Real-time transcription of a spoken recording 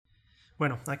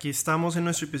Bueno, aquí estamos en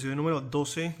nuestro episodio número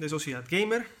 12 de Sociedad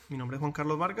Gamer. Mi nombre es Juan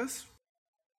Carlos Vargas.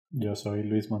 Yo soy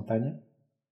Luis Montaña.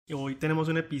 Y hoy tenemos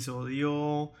un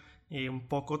episodio un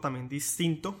poco también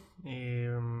distinto.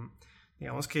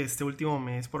 Digamos que este último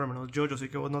mes, por lo menos yo sé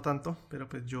que vos no tanto, pero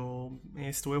pues yo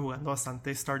estuve jugando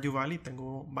bastante Stardew Valley.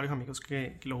 Tengo varios amigos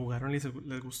que lo jugaron y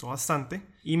les gustó bastante.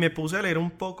 Y me puse a leer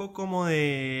un poco como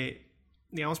de,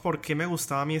 digamos, por qué me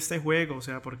gustaba a mí este juego. O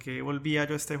sea, por qué volvía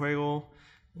yo a este juego.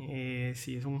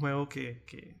 Sí, es un juego que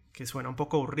suena un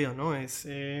poco aburrido, ¿no?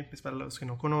 Pues para los que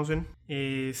no conocen,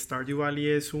 Stardew Valley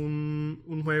es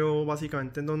un juego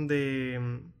básicamente en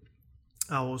donde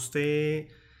a vos te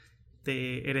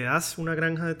heredas una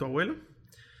granja de tu abuelo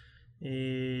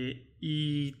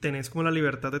y tenés como la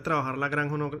libertad de trabajar la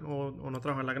granja o no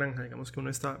trabajar la granja. Digamos que uno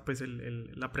está, pues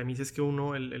la premisa es que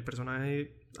el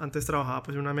personaje antes trabajaba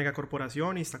pues en una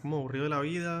megacorporación y está como aburrido de la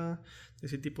vida, de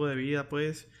ese tipo de vida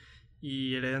pues,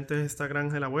 y hereda antes esta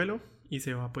granja del abuelo y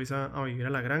se va pues a vivir a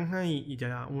la granja y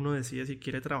ya uno decide si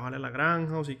quiere trabajar en la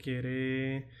granja o si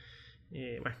quiere,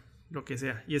 bueno, lo que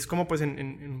sea. Y es como pues en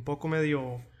un poco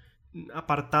medio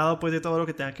apartado pues de todo lo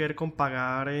que tenga que ver con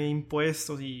pagar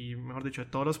impuestos y mejor dicho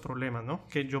de todos los problemas, ¿no?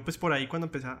 Que yo pues por ahí cuando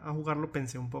empecé a jugarlo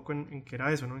pensé un poco en que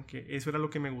era eso, ¿no? En que eso era lo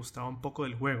que me gustaba un poco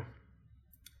del juego.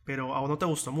 Pero a vos no te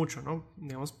gustó mucho, ¿no?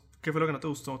 Digamos, ¿qué fue lo que no te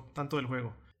gustó tanto del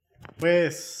juego?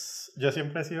 Pues yo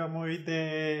siempre he sido muy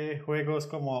de juegos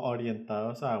como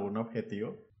orientados a un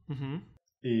objetivo. Uh-huh.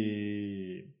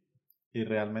 y, y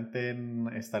realmente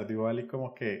en Stardew Valley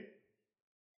como que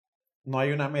no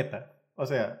hay una meta. O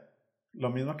sea, lo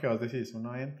mismo que vos decís,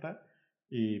 uno entra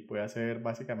y puede hacer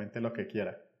básicamente lo que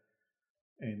quiera.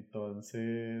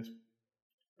 Entonces,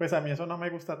 pues a mí eso no me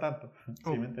gusta tanto,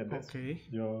 ¿sí me entendés? Ok.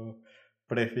 Yo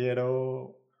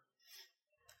prefiero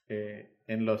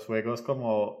en los juegos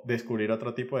como descubrir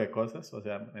otro tipo de cosas, o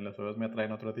sea, en los juegos me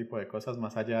atraen otro tipo de cosas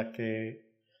más allá que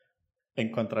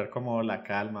encontrar como la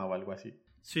calma o algo así.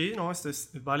 Sí, no, este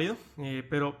es válido,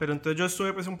 pero entonces yo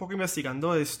estuve pues un poco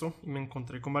investigando esto y me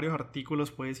encontré con varios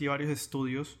artículos pues y varios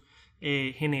estudios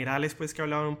generales pues que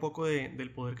hablaban un poco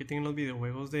del poder que tienen los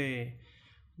videojuegos de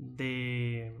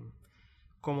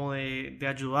como de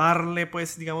ayudarle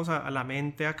pues digamos a la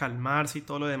mente a calmarse y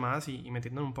todo lo demás y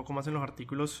metiéndome un poco más en los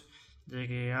artículos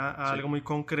llegué a Sí. algo muy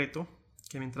concreto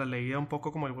que mientras leía un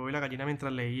poco como el huevo y la gallina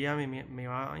mientras leía me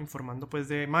iba informando pues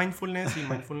de mindfulness y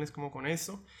mindfulness como con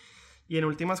esto. Y en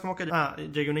últimas como que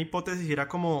llegué a una hipótesis y era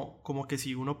como que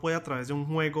si uno puede a través de un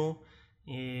juego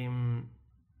eh,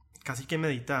 casi que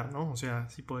meditar, ¿no? O sea,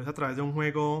 si puedes a través de un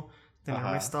juego tener un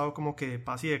Ajá. estado como que de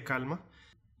paz y de calma.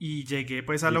 Y llegué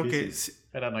pues a lo que... Difícil,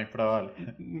 pero no improbable.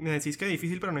 ¿Me decís que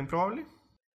difícil pero no improbable?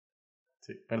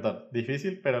 Sí, perdón.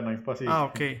 Difícil, pero no Ah, imposible.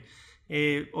 ok.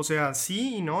 O sea,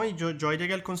 sí y no, y yo ahí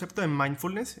llegué al concepto de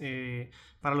mindfulness.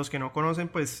 Para los que no conocen,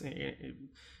 pues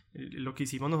lo que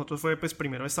hicimos nosotros fue pues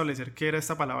primero establecer qué era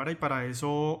esta palabra y para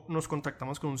eso nos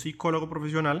contactamos con un psicólogo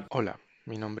profesional. Hola,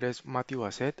 mi nombre es Mati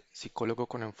Basset, psicólogo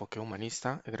con enfoque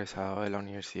humanista, egresado de la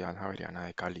Universidad Javeriana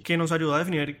de Cali. Que nos ayudó a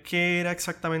definir qué era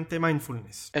exactamente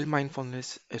mindfulness. El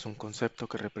mindfulness es un concepto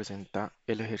que representa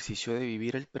el ejercicio de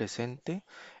vivir el presente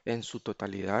en su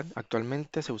totalidad.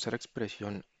 Actualmente se usa la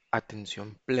expresión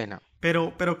atención plena.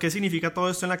 Pero ¿qué significa todo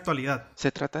esto en la actualidad?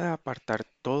 Se trata de apartar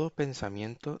todo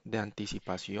pensamiento de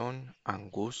anticipación,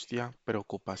 angustia,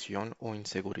 preocupación o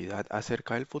inseguridad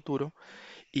acerca del futuro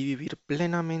y vivir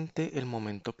plenamente el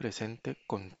momento presente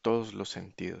con todos los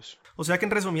sentidos. O sea que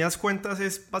en resumidas cuentas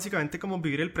es básicamente como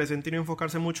vivir el presente y no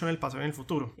enfocarse mucho en el pasado y en el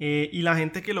futuro. Y la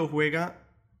gente que lo juega,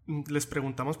 les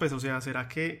preguntamos pues, o sea, ¿será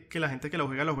que la gente que lo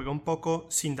juega un poco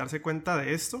sin darse cuenta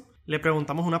de esto? Le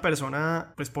preguntamos a una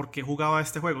persona pues por qué jugaba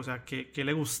este juego, o sea, qué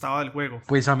le gustaba del juego.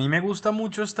 Pues a mí me gusta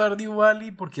mucho Stardew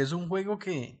Valley porque es un juego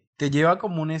que te lleva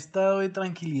como un estado de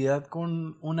tranquilidad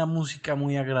con una música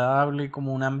muy agradable,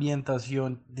 como una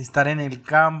ambientación de estar en el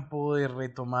campo, de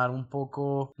retomar un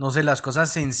poco, no sé, las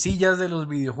cosas sencillas de los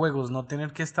videojuegos, no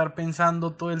tener que estar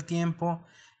pensando todo el tiempo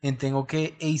en tengo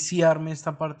que acearme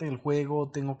esta parte del juego,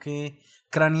 tengo que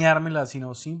craneármela,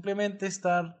 sino simplemente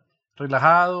estar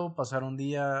relajado, pasar un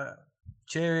día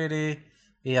chévere,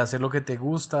 hacer lo que te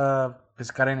gusta,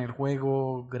 pescar en el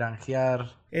juego,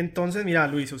 granjear. Entonces, mira,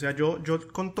 Luis, o sea, yo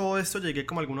con todo esto llegué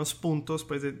como a algunos puntos,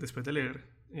 pues después de leer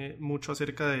mucho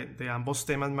acerca de ambos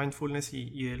temas, mindfulness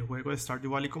y del juego de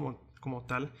Stardew Valley como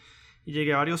tal. Y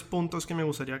llegué a varios puntos que me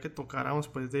gustaría que tocáramos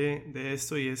pues de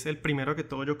esto. Y es el primero que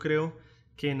todo yo creo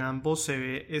que en ambos se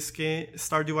ve es que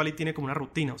Stardew Valley tiene como una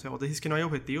rutina. O sea, vos decís que no hay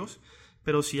objetivos,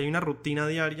 pero sí hay una rutina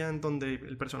diaria en donde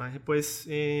el personaje pues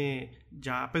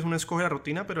ya pues uno escoge la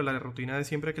rutina, pero la rutina es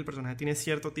siempre que el personaje tiene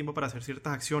cierto tiempo para hacer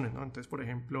ciertas acciones, ¿no? Entonces, por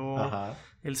ejemplo, Ajá.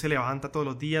 él se levanta todos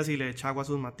los días y le echa agua a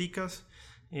sus maticas,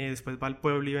 después va al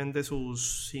pueblo y vende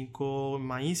sus 5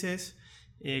 maíces,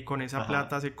 con esa Ajá.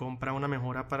 plata se compra una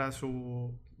mejora para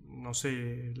su, no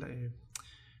sé,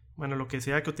 bueno, lo que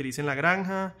sea que utilice en la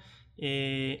granja.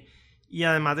 Y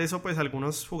además de eso, pues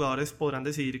algunos jugadores podrán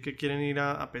decidir que quieren ir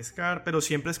a pescar, pero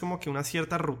siempre es como que una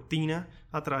cierta rutina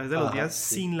a través de los Ajá, días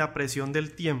sí. sin la presión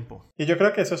del tiempo. Y yo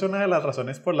creo que eso es una de las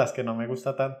razones por las que no me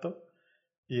gusta tanto.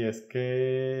 Y es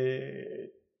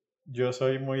que yo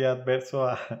soy muy adverso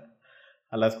a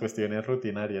las cuestiones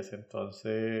rutinarias.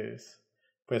 Entonces,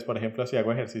 pues por ejemplo, si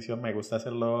hago ejercicio, me gusta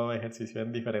hacerlo ejercicio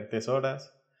en diferentes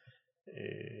horas.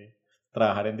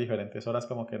 Trabajar en diferentes horas,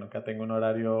 como que nunca tengo un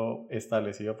horario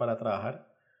establecido para trabajar.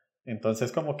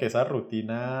 Entonces, como que esa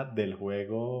rutina del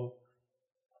juego,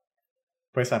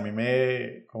 pues a mí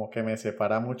como que me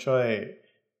separa mucho de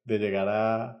llegar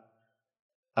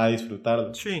a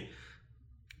disfrutarlo. Sí,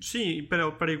 sí,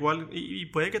 pero igual, y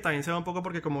puede que también sea un poco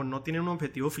porque como no tiene un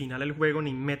objetivo final el juego,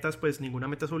 ni metas, pues ninguna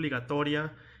meta es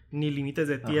obligatoria, ni límites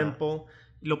de Ajá. tiempo,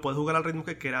 lo puedes jugar al ritmo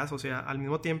que quieras, o sea, al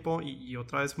mismo tiempo, y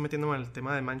otra vez metiéndome en el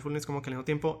tema de mindfulness, como que al mismo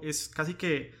tiempo es casi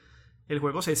que el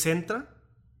juego se centra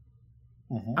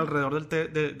Ujú. alrededor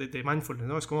de mindfulness,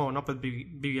 ¿no? Es como, no, pues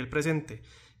viví el presente.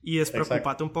 Y Exacto.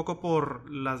 despreocupate un poco por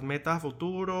las metas a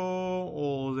futuro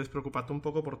o despreocupate un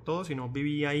poco por todo, sino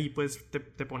viví ahí, pues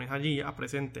te pones allí a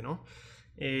presente, ¿no?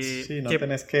 Sí,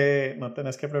 Que no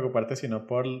tenés que preocuparte sino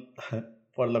por,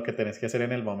 por lo que tenés que hacer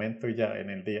en el momento y ya,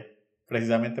 en el día.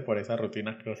 Precisamente por esa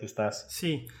rutina que vos estás.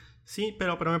 sí, sí,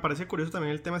 pero me parece curioso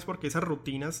también el tema es porque esas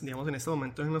rutinas, digamos, en estos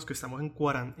momentos en los que estamos en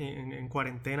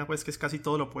cuarentena, pues que es casi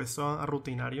todo lo opuesto a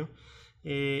rutinario,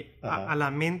 a Ajá. la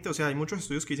mente, o sea, hay muchos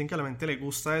estudios que dicen que a la mente le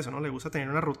gusta eso, ¿no? Le gusta tener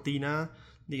una rutina,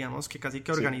 digamos, que casi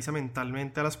que Sí. organiza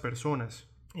mentalmente a las personas.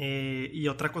 Y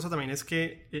otra cosa también es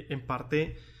que, en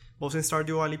parte, vos en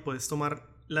Stardew Valley puedes tomar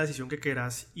la decisión que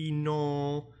quieras y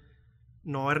no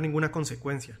va a haber ninguna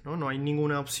consecuencia, ¿no? No hay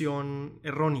ninguna opción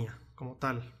errónea como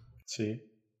tal. Sí.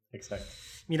 Exacto.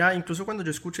 Mira, incluso cuando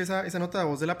yo escuché esa nota de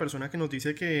voz de la persona que nos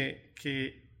dice que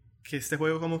este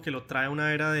juego como que lo trae a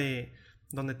una era de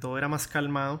donde todo era más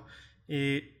calmado,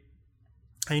 eh,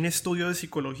 hay un estudio de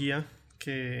psicología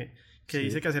que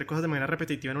dice que Sí. hacer cosas de manera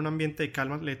repetitiva en un ambiente de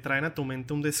calma le traen a tu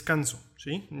mente un descanso,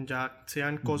 ¿sí? Ya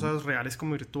sean Ujú. cosas reales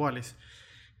como virtuales.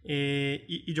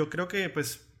 Y yo creo que,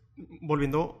 pues,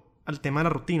 volviendo al tema de la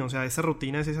rutina, o sea, esa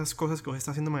rutina es esas cosas que vos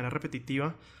estás haciendo de manera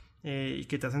repetitiva y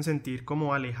que te hacen sentir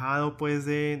como alejado, pues,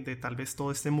 de tal vez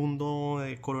todo este mundo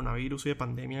de coronavirus y de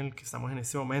pandemia en el que estamos en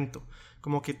este momento.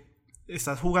 Como que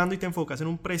estás jugando y te enfocas en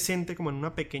un presente, como en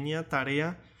una pequeña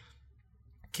tarea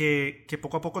que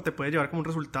poco a poco te puede llevar como un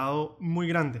resultado muy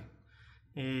grande.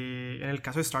 En el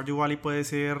caso de Stardew Valley puede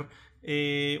ser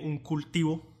un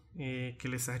cultivo que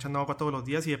le estás echando agua todos los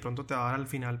días y de pronto te va a dar al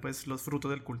final pues los frutos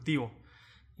del cultivo.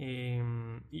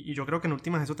 Y yo creo que en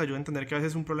últimas eso te ayuda a entender que a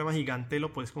veces un problema gigante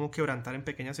lo puedes como quebrantar en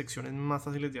pequeñas secciones más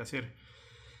fáciles de hacer.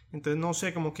 Entonces no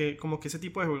sé, como que ese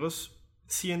tipo de juegos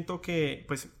siento que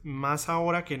pues más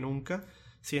ahora que nunca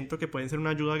siento que pueden ser una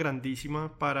ayuda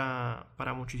grandísima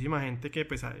para muchísima gente que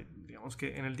pues digamos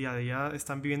que en el día a día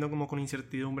están viviendo como con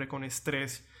incertidumbre, con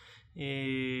estrés,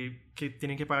 que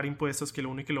tienen que pagar impuestos, que lo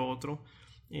uno y que lo otro.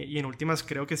 Y en últimas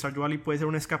creo que Stardew Valley puede ser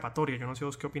una escapatoria. Yo no sé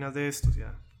vos qué opinas de esto, o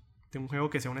sea, de un juego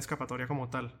que sea una escapatoria como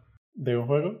tal. De un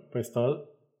juego, pues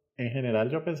todo, en general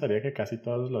yo pensaría que casi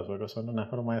todos los juegos son una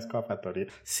forma de escapatoria.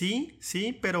 Sí,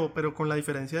 sí, pero con la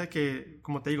diferencia de que,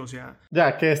 como te digo, o sea,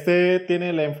 Ya que este tiene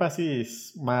el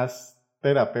énfasis más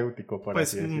terapéutico, por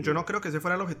así pues yo decirlo. no creo que ese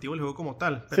fuera el objetivo del juego como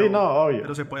tal, Sí, no, pero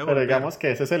obvio. se puede Pero volver. digamos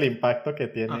que ese es el impacto que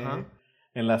Ajá. tiene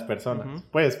en las Ujú. personas.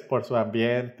 Pues por su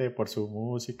ambiente, por su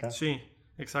música. Sí,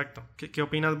 exacto. ¿Qué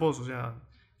opinas vos? O sea,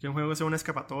 que un juego sea una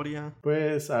escapatoria.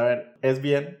 Pues a ver, es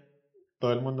bien.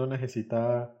 Todo el mundo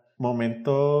necesita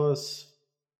momentos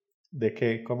de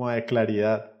que, como de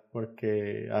claridad.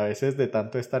 Porque a veces de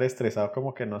tanto estar estresado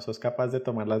como que no sos capaz de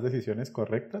tomar las decisiones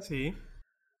correctas. Sí,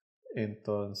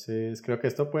 Entonces creo que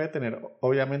esto puede tener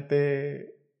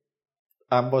obviamente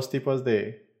ambos tipos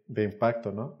de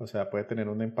impacto, ¿no? O sea, puede tener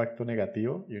un impacto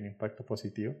negativo y un impacto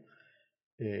positivo.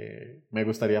 Me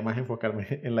gustaría más enfocarme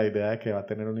en la idea de que va a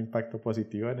tener un impacto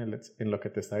positivo en lo que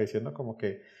te está diciendo, como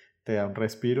que te da un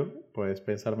respiro, puedes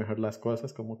pensar mejor las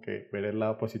cosas, como que ver el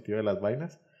lado positivo de las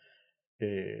vainas.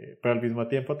 Pero al mismo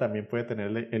tiempo también puede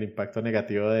tener el impacto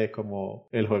negativo de como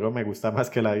el juego me gusta más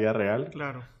que la vida real,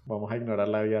 claro, vamos a ignorar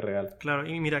la vida real. claro.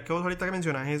 Y mira que vos ahorita que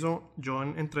mencionas eso, yo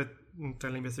entre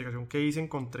la investigación que hice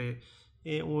encontré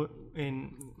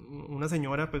una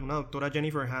señora, pues una doctora,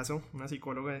 Jennifer Hassel, una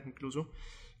psicóloga incluso,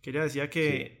 que ella decía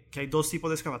que hay dos tipos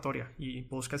de escapatoria y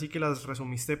vos casi que las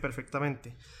resumiste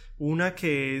perfectamente. Una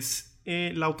que es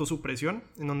la autosupresión,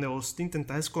 en donde vos te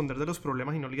intentás esconder de los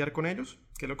problemas y no lidiar con ellos,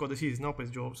 que es lo que vos decís, no,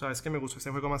 pues yo, sabes que me gustó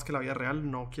este juego más que la vida real,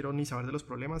 no quiero ni saber de los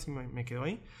problemas y me quedo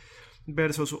ahí.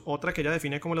 Versus otra que ella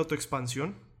define como la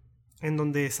autoexpansión, en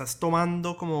donde estás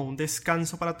tomando como un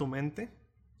descanso para tu mente,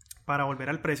 para volver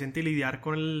al presente y lidiar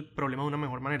con el problema de una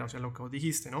mejor manera, o sea, lo que vos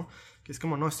dijiste, ¿no? Que es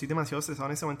como, no, estoy demasiado estresado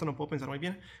en este momento, no puedo pensar muy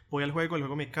bien, voy al juego, el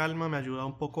juego me calma, me ayuda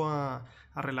un poco a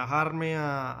relajarme,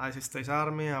 a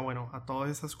desestresarme, a todas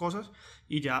estas cosas,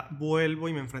 y ya vuelvo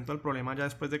y me enfrento al problema ya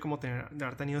después de de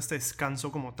haber tenido este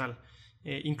descanso como tal.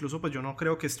 Incluso pues yo no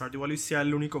creo que Stardew Valley sea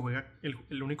el único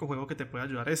juego que te pueda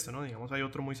ayudar a esto, ¿no? Digamos, hay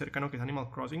otro muy cercano que es Animal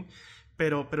Crossing,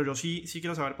 pero yo sí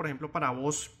quiero saber, por ejemplo, para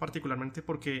vos particularmente,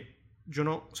 porque yo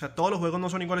no, o sea, todos los juegos no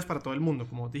son iguales para todo el mundo,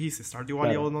 como dijiste, Stardew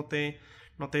Valley a vos no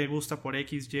te gusta por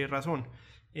X, Y razón,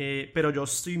 pero yo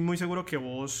estoy muy seguro que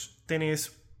vos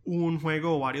tenés un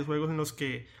juego o varios juegos en los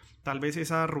que tal vez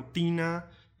esa rutina,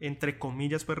 entre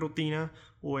comillas pues rutina,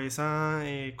 o esa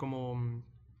como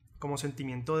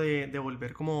sentimiento de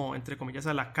volver como entre comillas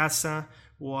a la casa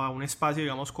o a un espacio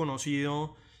digamos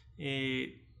conocido,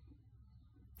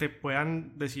 te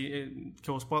puedan decir, que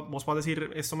vos puedas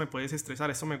decir, esto me puede desestresar,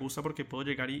 esto me gusta porque puedo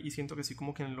llegar y siento que sí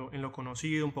como que en lo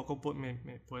conocido un poco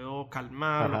me puedo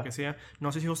calmar, lo que sea.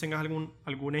 No sé si vos tengas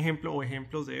algún ejemplo o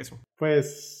ejemplos de eso.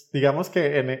 Pues digamos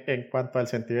que en cuanto al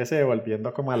sentido ese de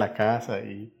volviendo como a la casa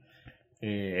y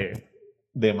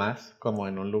demás, como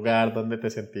en un lugar donde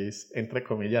te sentís entre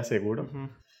comillas seguro,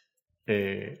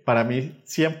 para mí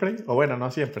siempre, o bueno, no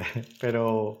siempre,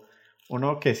 pero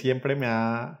uno que siempre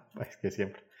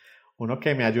uno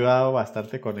que me ha ayudado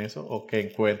bastante con eso o que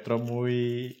encuentro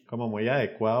muy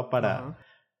adecuado para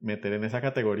meter en esa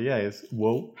categoría es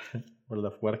WoW, World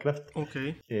of Warcraft,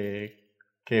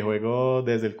 que juego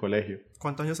desde el colegio.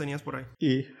 ¿Cuántos años tenías por ahí?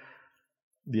 Y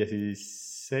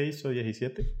 16 o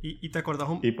 17. ¿Y te acordás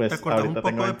un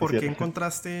poco de por qué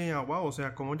encontraste a WoW? O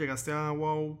sea, ¿cómo llegaste a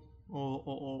WoW?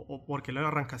 ¿O por qué lo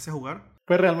arrancaste a jugar?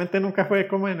 Pues realmente nunca fue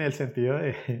como en el sentido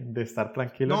de estar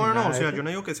tranquilo. No, o sea, yo no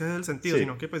digo que ese es el sentido,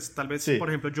 sino que pues tal vez, por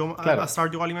ejemplo, yo a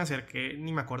Stardew Valley me acerqué,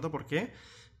 ni me acuerdo por qué,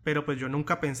 pero pues yo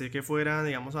nunca pensé que fuera,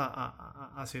 digamos,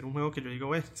 a hacer un juego que yo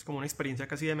digo, es como una experiencia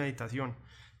casi de meditación.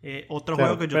 Otro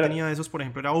juego que yo tenía de esos, por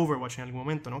ejemplo, era Overwatch en algún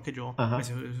momento, ¿no? Que yo, pues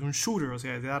es un shooter, o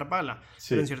sea, es de dar bala.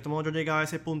 Pero en cierto modo yo llegaba a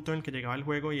ese punto en el que llegaba el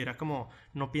juego y era como,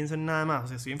 no pienso en nada más, o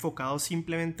sea, estoy enfocado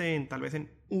simplemente en, tal vez en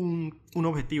un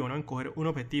objetivo, ¿no? En coger un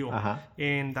objetivo,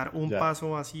 en dar un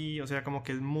paso así, o sea, como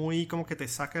que es muy, como que te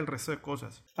saca el resto de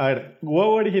cosas. A ver,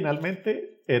 WoW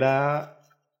originalmente era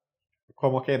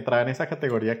como que entraba en esa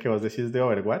categoría que vos decís de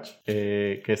Overwatch,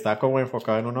 que estaba como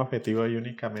enfocado en un objetivo y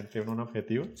únicamente en un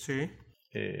objetivo. Sí.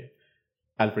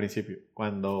 Al principio,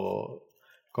 cuando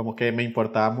como que me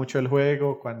importaba mucho el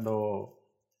juego, cuando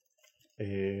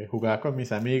jugaba con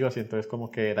mis amigos y entonces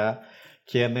como que era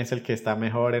quién es el que está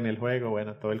mejor en el juego,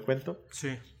 bueno, todo el cuento.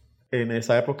 Sí. En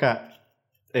esa época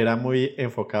era muy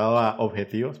enfocado a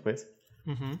objetivos, pues.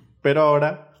 Pero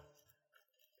ahora,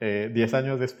 10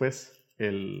 años después,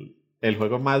 el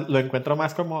juego lo encuentro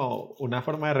más como una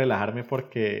forma de relajarme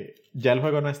porque ya el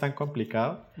juego no es tan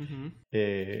complicado.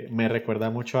 Me recuerda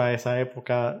mucho a esa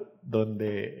época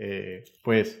donde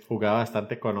pues jugaba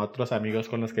bastante con otros amigos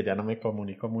con los que ya no me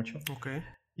comunico mucho.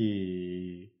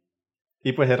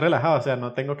 Y pues es relajado, o sea,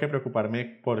 no tengo que preocuparme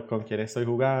por con quién estoy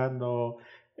jugando,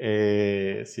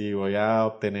 si voy a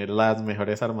obtener las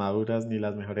mejores armaduras ni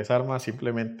las mejores armas,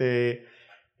 simplemente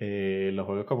lo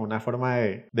juego como una forma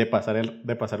de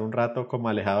pasar un rato como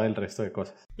alejado del resto de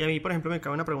cosas. Y a mí, por ejemplo, me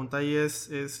cabe una pregunta ahí,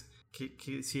 es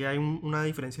que si hay una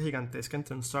diferencia gigantesca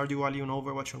entre un Stardew Valley y un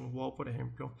Overwatch o un WoW, por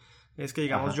ejemplo. Es que,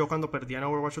 digamos, yo cuando perdía en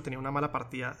Overwatch o tenía una mala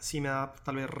partida, sí me daba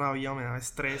tal vez rabia o me daba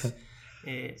estrés.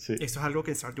 Esto es algo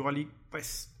que en Stardew Valley,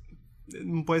 pues,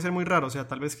 puede ser muy raro. O sea,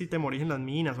 tal vez que te morís en las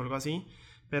minas o algo así,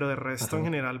 pero de resto en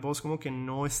general vos como que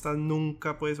no estás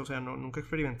nunca, pues, o sea, nunca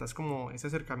experimentas como ese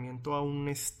acercamiento a un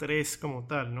estrés como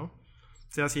tal, ¿no?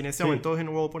 O sea, si en este momento en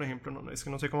WoW, por ejemplo, es que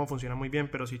no sé cómo funciona muy bien,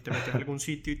 pero si te metes a algún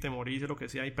sitio y te morís o lo que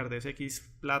sea y perdés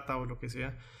X plata o lo que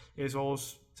sea, eso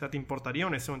vos, o sea, ¿te importaría o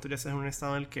en este momento ya estás en un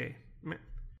estado en el que...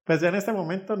 Pues ya en este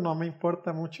momento no me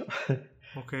importa mucho.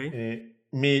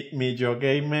 Mi yo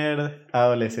gamer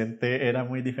adolescente era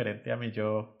muy diferente a mi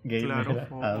yo gamer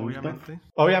adulto.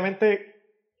 Obviamente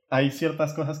hay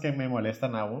ciertas cosas que me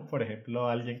molestan a vos, por ejemplo,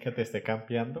 alguien que te esté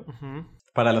campeando.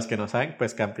 Para los que no saben,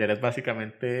 pues campear es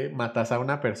básicamente matas a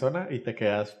una persona y te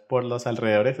quedas por los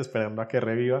alrededores esperando a que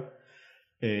reviva.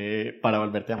 para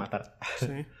volverte a matar.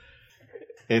 Sí.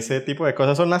 Ese tipo de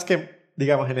cosas son las que,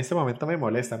 digamos, en este momento me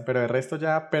molestan, pero el resto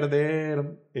ya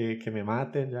perder, que me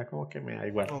maten, ya como que me da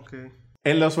igual. Ok.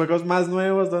 En los juegos más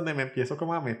nuevos donde me empiezo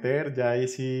como a meter, ya ahí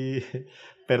sí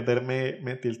perder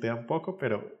me tiltea un poco,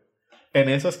 pero en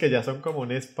esos que ya son como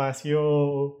un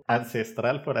espacio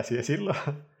ancestral, por así decirlo,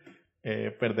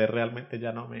 perder realmente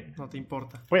ya no me... No te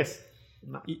importa. Pues,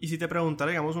 no. Y si te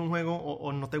preguntara, digamos, un juego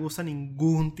o no te gusta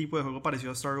ningún tipo de juego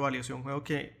parecido a Stardew Valley, o sea, un juego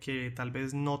que tal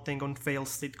vez no tenga un fail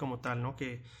state como tal, ¿no?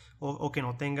 O que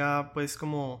no tenga, pues,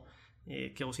 como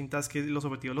que vos sientas que los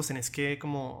objetivos los tenés que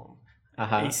como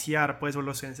Ajá. aciar, pues, o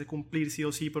los tenés que cumplir sí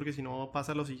o sí, porque si no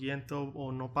pasa lo siguiente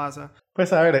o no pasa.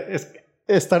 Pues a ver, es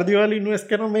que Stardew Valley no es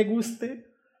que no me guste,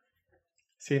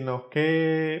 sino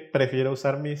que prefiero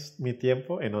usar mi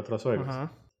tiempo en otros juegos.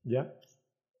 Ajá. ¿Ya?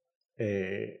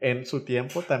 En su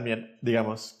tiempo también,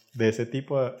 digamos, de ese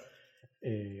tipo,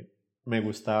 me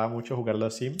gustaba mucho jugar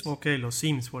los Sims. Ok, los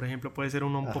Sims, por ejemplo, puede ser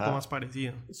uno un poco más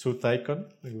parecido. Su Tycoon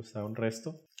me gustaba un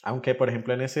resto. Aunque, por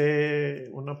ejemplo, en ese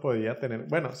uno podía tener...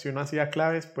 Bueno, si uno hacía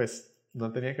claves, pues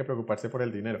no tenía que preocuparse por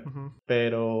el dinero. Uh-huh.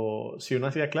 Pero si uno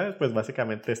hacía claves, pues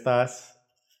básicamente estabas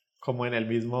como en el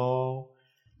mismo...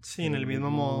 Sí, en el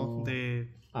mismo modo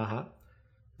de... Ajá.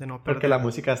 De no perder. Porque la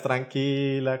música es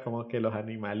tranquila, como que los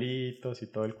animalitos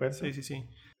y todo el cuento. Sí, sí, sí.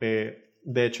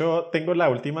 De hecho, tengo la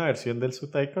última versión del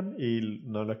Su Tycoon y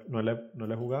no lo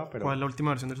he jugado, pero... ¿Cuál es la última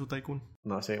versión del Su Tycoon?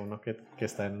 No sé, uno que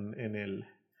está en el...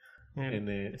 ¿En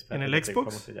el espérate, Xbox?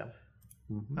 ¿cómo se llama?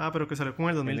 Uh-huh. Ah, pero que salió como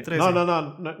en el 2013.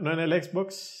 No en el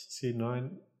Xbox, sino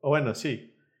en... O bueno,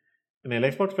 sí. En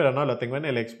el Xbox, pero no, lo tengo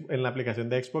en la aplicación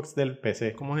de Xbox del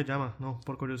PC. ¿Cómo se llama? No,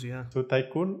 por curiosidad. Su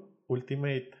Tycoon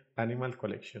Ultimate Animal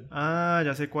Collection. Ah,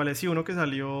 ya sé cuál es. Sí, uno que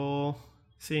salió...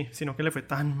 Sí, sino que le fue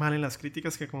tan mal en las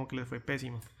críticas que como que le fue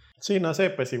pésimo. Sí, no sé,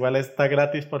 pues igual está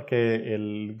gratis porque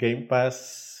el Game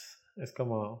Pass es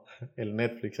como el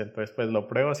Netflix. Entonces, pues lo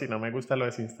pruebo, si no me gusta lo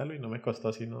desinstalo y no me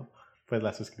costó sino pues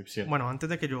la suscripción. Bueno, antes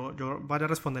de que yo vaya a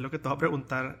responder lo que te voy a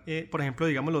preguntar, por ejemplo,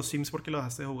 digamos los Sims, ¿por qué lo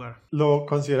dejaste de jugar? Lo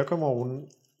considero como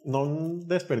no un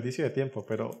desperdicio de tiempo,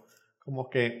 pero como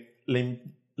que le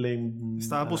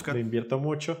invierto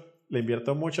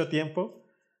mucho tiempo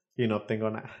y no obtengo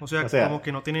nada. O sea, como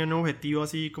que no tiene un objetivo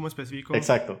así como específico.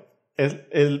 Exacto. Es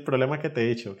el problema que te he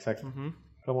dicho, exacto. Uh-huh.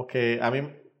 Como que a mí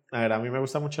me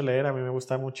gusta mucho leer, a mí me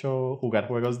gusta mucho jugar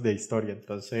juegos de historia,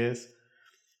 entonces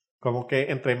como que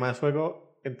entre más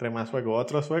juego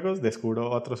otros juegos,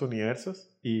 descubro otros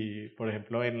universos y por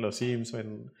ejemplo en los Sims o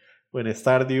en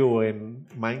Stardew o en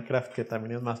Minecraft, que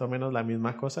también es más o menos la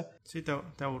misma cosa. Sí,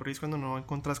 te aburrís cuando no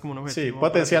encontrás como un objetivo. Sí,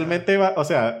 potencialmente o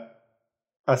sea,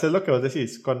 haces lo que vos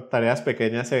decís, con tareas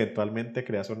pequeñas eventualmente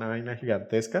creas una vaina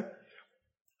gigantesca,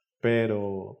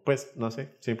 pero pues no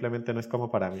sé, simplemente no es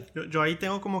como para mí. Yo ahí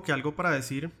tengo como que algo para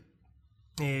decir,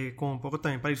 como un poco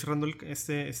también para ir cerrando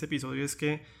este episodio, es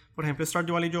que, por ejemplo,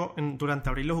 Stardew Valley yo durante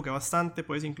abril lo jugué bastante,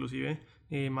 pues inclusive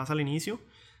más al inicio,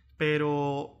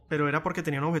 pero era porque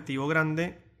tenía un objetivo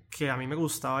grande que a mí me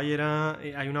gustaba y era,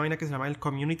 hay una vaina que se llama el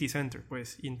Community Center,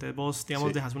 pues, y entonces vos,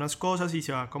 digamos, dejas unas cosas y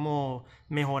se va como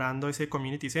mejorando ese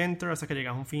Community Center hasta que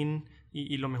llegas a un fin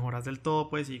y lo mejoras del todo,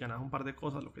 pues, y ganas un par de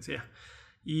cosas, lo que sea.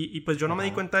 Y pues yo no me di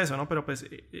cuenta de eso, ¿no? Pero pues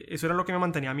eso era lo que me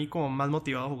mantenía a mí como más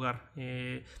motivado a jugar.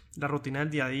 La rutina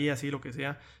del día a día, así, lo que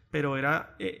sea. Pero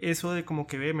era eso de como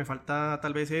que me falta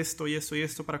tal vez esto y esto y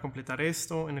esto para completar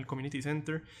esto en el Community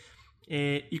Center.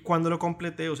 Y cuando lo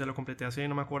completé, o sea, lo completé hace,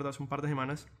 no me acuerdo, hace un par de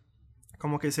semanas,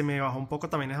 como que se me bajó un poco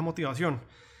también esa motivación.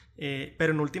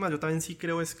 Pero en últimas yo también sí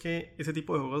creo es que ese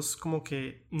tipo de juegos como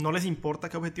que no les importa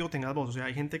qué objetivo tengas vos. O sea,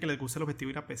 hay gente que les gusta el objetivo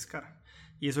ir a pescar.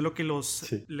 Y eso es lo que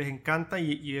les encanta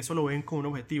y eso lo ven como un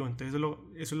objetivo. Entonces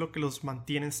eso es lo que los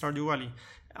mantiene en Stardew Valley.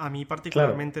 A mí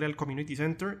particularmente era el Community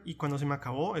Center y cuando se me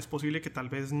acabó es posible que tal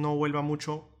vez no vuelva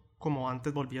mucho como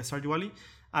antes volvía a Stardew Valley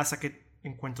hasta que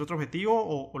encuentre otro objetivo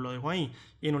o lo dejo ahí.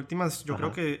 Y en últimas yo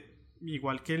creo que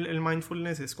igual que el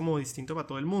mindfulness es como distinto para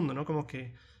todo el mundo, ¿no? Como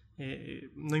que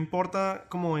no importa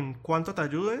como en cuánto te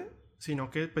ayude, sino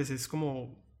que pues es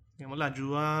como, digamos, la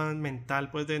ayuda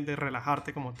mental pues de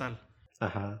relajarte como tal.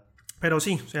 Ajá. Pero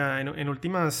sí, o sea, en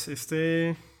últimas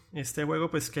este juego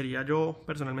pues quería yo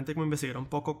personalmente como investigar un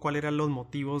poco cuáles eran los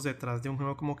motivos detrás de un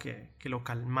juego como que lo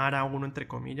calmara a uno entre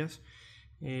comillas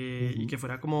y que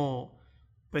fuera como,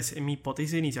 pues en mi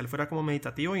hipótesis inicial fuera como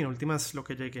meditativo y en últimas lo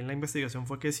que llegué en la investigación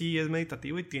fue que sí es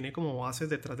meditativo y tiene como bases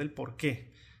detrás del por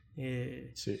qué.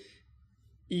 Sí.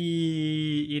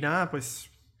 Y nada, pues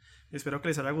espero que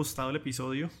les haya gustado el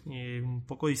episodio, un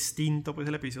poco distinto pues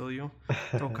el episodio,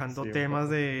 tocando sí, temas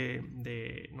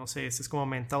de, no sé, este es como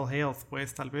mental health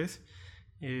pues tal vez,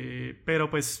 pero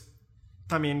pues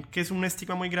también que es un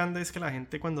estigma muy grande es que la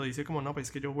gente cuando dice como no, pues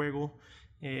es que yo juego,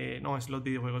 no, los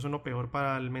videojuegos son lo peor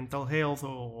para el mental health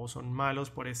o son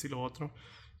malos por esto y lo otro,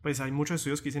 pues hay muchos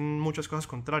estudios que dicen muchas cosas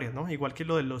contrarias, ¿no? Igual que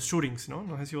lo de los shootings, ¿no?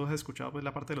 No sé si vos has escuchado pues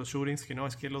la parte de los shootings, que no,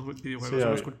 es que los videojuegos Sí,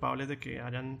 son los culpables de que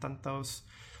hayan tantos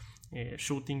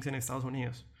shootings en Estados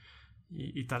Unidos.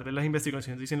 Y tal vez las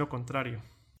investigaciones dicen lo contrario.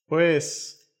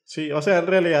 pues sí, o sea, en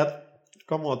realidad,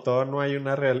 como todo, no hay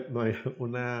no hay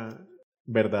una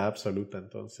verdad absoluta,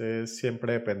 entonces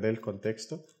siempre depende del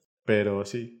contexto, pero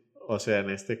sí, o sea, en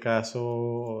este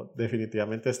caso,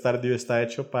 definitivamente Stardew está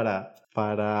hecho para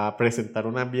presentar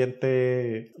un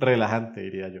ambiente relajante,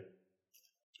 diría yo.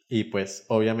 Y pues,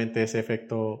 obviamente, ese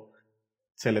efecto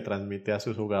se le transmite a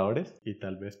sus jugadores y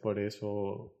tal vez por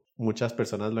eso muchas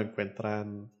personas lo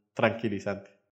encuentran tranquilizante.